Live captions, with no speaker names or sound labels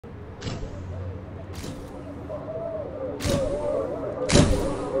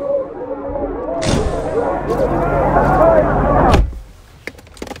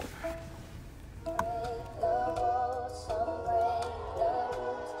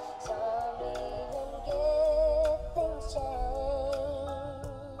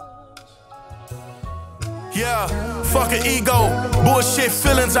Yeah, fucking ego, bullshit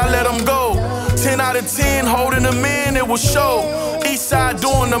feelings, I let them go. 10 out of 10, holding them in, it will show. East side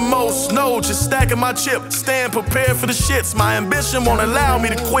doing the most, no, just stacking my chip, staying prepared for the shits. My ambition won't allow me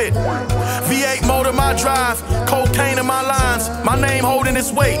to quit. V8 motor my drive, cocaine in my lines, my name holding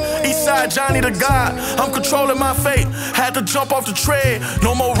its weight. East side Johnny the God, I'm controlling my fate. Had to jump off the tread,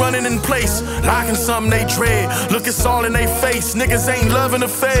 no more running in place. Locking something they dread, look it's all in they face. Niggas ain't loving the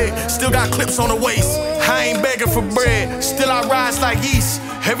fade, still got clips on the waist. I ain't begging for bread, still I rise like yeast.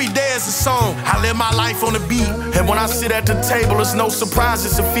 Every day is a song, I live my life on the beat. And when I sit at the table, it's no surprise,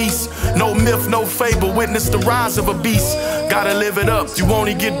 it's a feast. No myth, no fable, witness the rise of a beast. Gotta live it up, you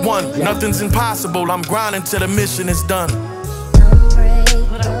only get one, nothing's impossible. I'm grinding till the mission is done.